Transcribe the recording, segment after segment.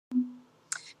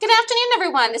Good afternoon,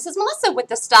 everyone. This is Melissa with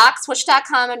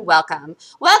thestockswoosh.com and welcome.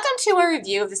 Welcome to a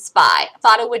review of the SPY. I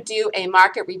thought I would do a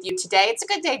market review today. It's a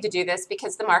good day to do this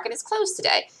because the market is closed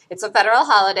today. It's a federal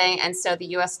holiday, and so the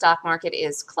U.S. stock market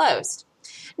is closed.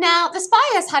 Now, the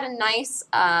SPY has had a nice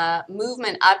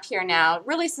movement up here now,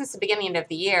 really since the beginning of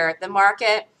the year. The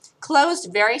market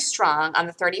closed very strong on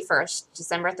the 31st,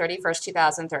 December 31st,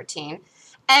 2013.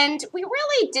 And we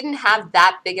really didn't have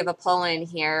that big of a pull-in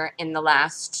here in the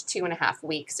last 2.5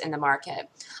 weeks in the market.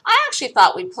 I actually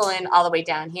thought we'd pull in all the way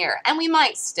down here, and we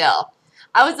might still.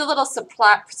 I was a little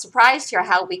surprised here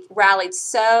how we rallied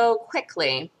so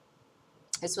quickly.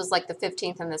 This was like the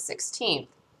 15th and the 16th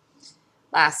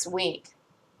last week.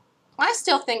 I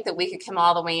still think that we could come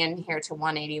all the way in here to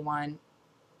 181.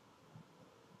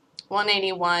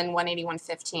 181,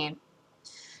 181.15.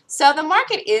 So the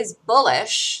market is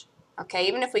bullish. Okay,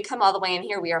 even if we come all the way in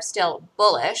here, we are still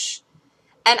bullish.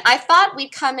 And I thought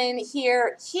we'd come in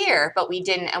here, but we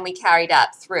didn't, and we carried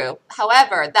up through.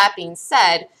 However, that being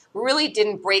said, we really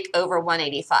didn't break over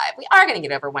 185. We are going to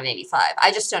get over 185.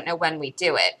 I just don't know when we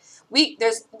do it. Here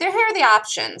are the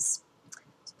options.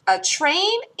 A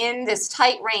trade in this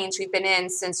tight range we've been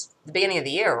in since the beginning of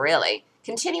the year, really.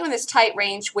 Continue in this tight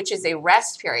range, which is a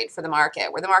rest period for the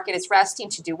market, where the market is resting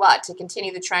to do what? To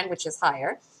continue the trend, which is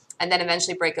higher, and then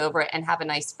eventually break over it and have a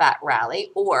nice fat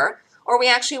rally, or we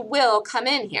actually will come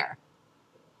in here.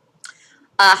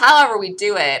 However we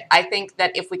do it, I think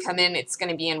that if we come in, it's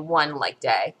going to be in one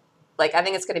day. Like, I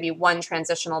think it's going to be one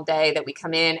transitional day that we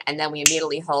come in, and then we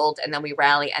immediately hold, and then we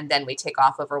rally, and then we take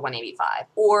off over 185.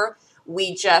 Or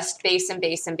we just base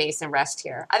and rest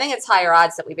here. I think it's higher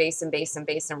odds that we base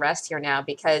and rest here now,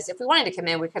 because if we wanted to come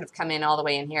in, we could have come in all the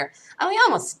way in here. And we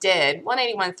almost did,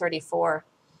 181.34.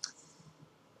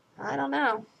 I don't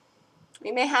know.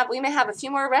 We may have a few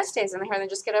more rest days in here than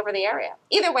just get over the area.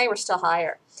 Either way, we're still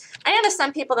higher. I know to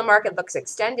some people the market looks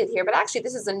extended here, but actually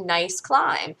this is a nice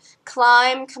climb.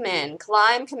 Climb, come in,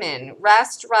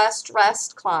 rest,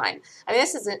 climb. I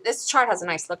mean, this chart has a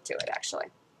nice look to it, actually.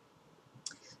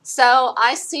 So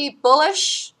I see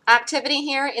bullish activity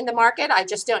here in the market. I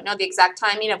just don't know the exact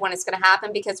timing of when it's going to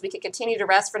happen, because we could continue to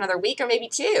rest for another week or maybe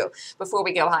two before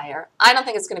we go higher. I don't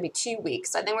think it's going to be 2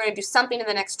 weeks. I think we're going to do something in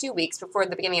the next 2 weeks before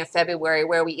the beginning of February,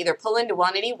 where we either pull into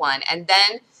 181 and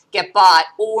then get bought,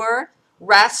 or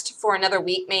rest for another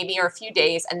week maybe, or a few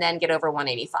days, and then get over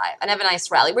 185 and have a nice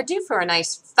rally. We're due for a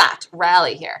nice fat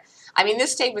rally here. I mean,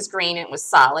 this day was green and it was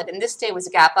solid, and this day was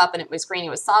a gap up and it was green and it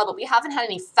was solid, but we haven't had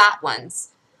any fat ones.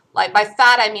 Like, by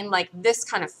fat, I mean like this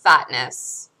kind of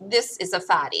fatness. This is a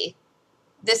fatty.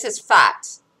 This is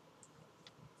fat.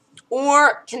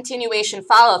 Or continuation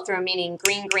follow-through, meaning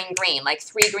green, like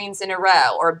 3 greens in a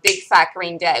row, or a big fat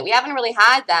green day. We haven't really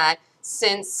had that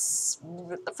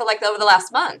for like over the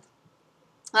last month,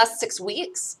 last 6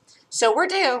 weeks. So we're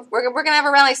due. We're going to have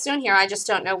a rally soon here. I just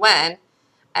don't know when.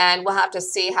 And we'll have to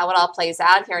see how it all plays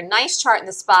out here. Nice chart in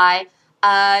the SPY.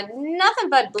 Nothing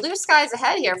but blue skies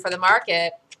ahead here for the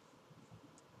market.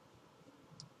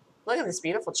 Look at this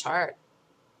beautiful chart.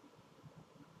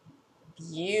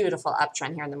 Beautiful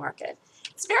uptrend here in the market.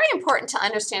 It's very important to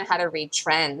understand how to read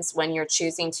trends when you're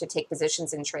choosing to take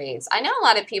positions in trades. I know a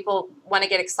lot of people want to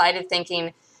get excited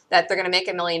thinking that they're going to make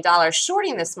 $1 million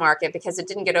shorting this market because it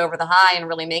didn't get over the high and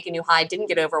really make a new high, didn't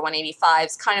get over 185.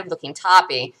 It's kind of looking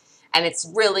toppy, and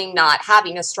it's really not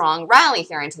having a strong rally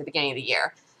here into the beginning of the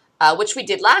year, which we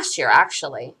did last year,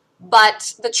 actually.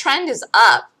 But the trend is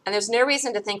up, and there's no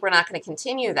reason to think we're not going to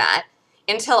continue that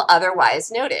until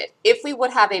otherwise noted. If we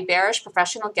would have a bearish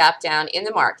professional gap down in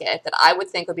the market that I would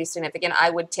think would be significant, I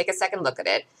would take a second look at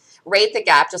it, rate the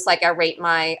gap just like I rate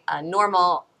my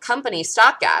normal company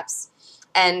stock gaps,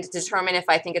 and determine if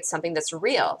I think it's something that's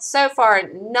real. So far,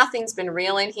 nothing's been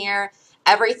real in here.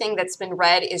 Everything that's been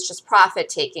red is just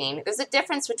profit-taking. There's a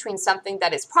difference between something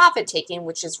that is profit-taking,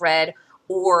 which is red,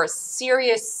 or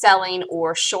serious selling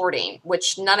or shorting,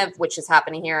 which none of which is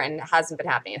happening here and hasn't been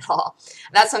happening at all.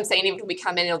 That's what I'm saying. Even if we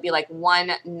come in, it'll be like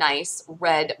one nice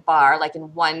red bar, like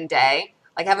in one day.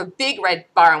 Like have a big red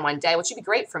bar in one day, which would be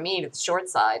great for me to the short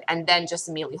side, and then just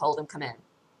immediately hold and come in.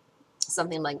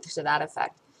 Something like to that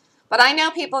effect. But I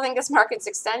know people think this market's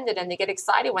extended, and they get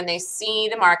excited when they see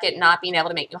the market not being able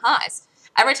to make new highs.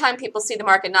 Every time people see the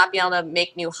market not being able to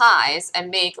make new highs and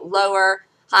make lower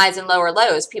highs and lower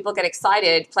lows, people get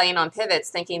excited playing on pivots,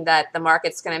 thinking that the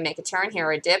market's going to make a turn here,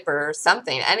 or a dip, or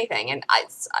something, anything. And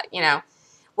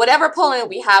whatever pulling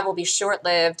we have will be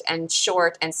short-lived and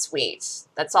short and sweet.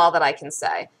 That's all that I can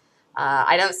say.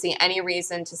 I don't see any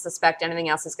reason to suspect anything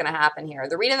else is going to happen here.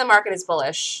 The read in the market is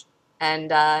bullish, and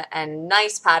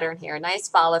nice pattern here, nice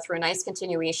follow through, nice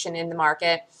continuation in the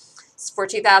market. for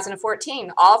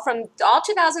 2014. All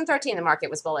 2013, the market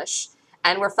was bullish.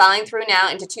 And we're following through now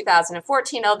into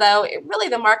 2014, although really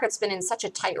the market's been in such a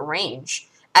tight range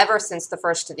ever since the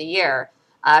first of the year.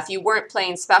 If you weren't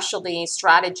playing specialty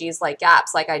strategies like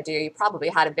gaps like I do, you probably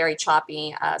had a very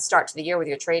choppy start to the year with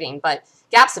your trading. But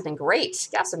gaps have been great.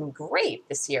 Gaps have been great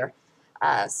this year.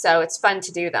 So it's fun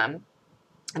to do them.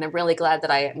 And I'm really glad that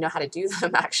I know how to do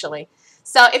them, actually.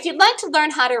 So if you'd like to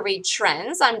learn how to read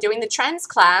trends, I'm doing the trends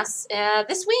class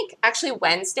this week, actually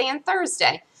Wednesday and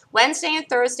Thursday. Wednesday and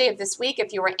Thursday of this week,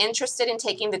 if you were interested in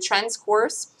taking the trends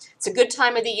course, it's a good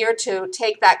time of the year to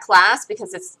take that class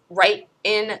because it's right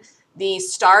in the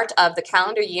start of the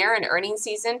calendar year and earnings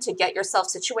season to get yourself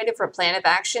situated for a plan of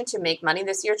action to make money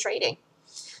this year trading.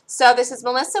 So this is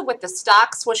Melissa with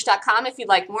thestockswoosh.com. If you'd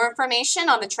like more information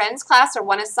on the trends class or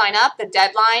want to sign up, the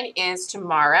deadline is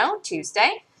tomorrow,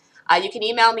 Tuesday. You can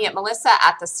email me at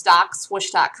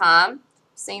melissa@thestockswoosh.com.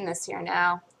 Seeing this here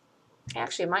now. I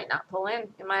actually might not pull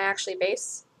in. Am I actually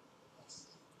base?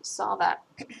 Saw that.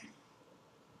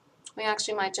 We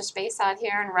actually might just base out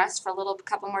here and rest for a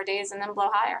couple more days and then blow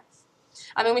higher.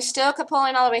 I mean, we still could pull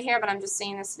in all the way here, but I'm just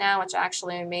seeing this now, which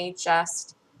actually we may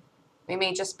just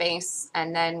base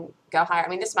and then go higher. I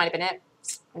mean, this might have been it.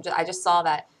 I just saw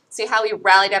that. See how we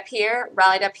rallied up here,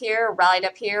 rallied up here, rallied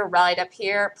up here, rallied up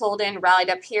here, pulled in, rallied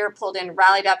up here, pulled in,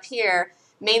 rallied up here,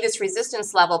 made this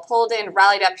resistance level, pulled in,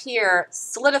 rallied up here,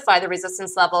 solidified the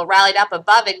resistance level, rallied up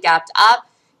above it, gapped up,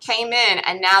 came in,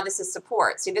 and now this is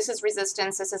support. See, this is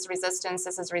resistance, this is resistance,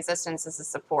 this is resistance, this is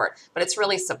support. But it's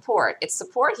really support. It's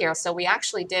support here. So we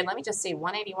actually did, let me just see,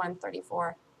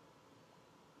 181.34.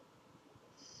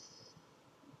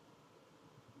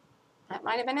 That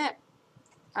might have been it.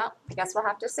 Oh, I guess we'll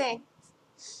have to see.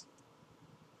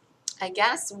 I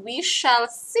guess we shall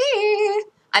see.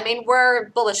 I mean, we're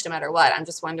bullish no matter what. I'm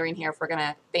just wondering here if we're going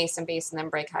to base and then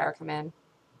break higher, come in.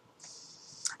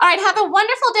 All right, have a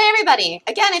wonderful day, everybody.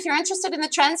 Again, if you're interested in the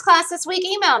trends class this week,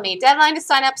 email me. Deadline to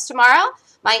sign up is tomorrow.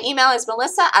 My email is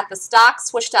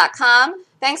melissa@thestockswoosh.com.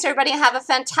 Thanks, everybody. Have a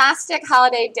fantastic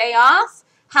holiday day off.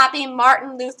 Happy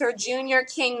Martin Luther Jr.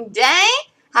 King Day.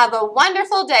 Have a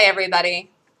wonderful day, everybody.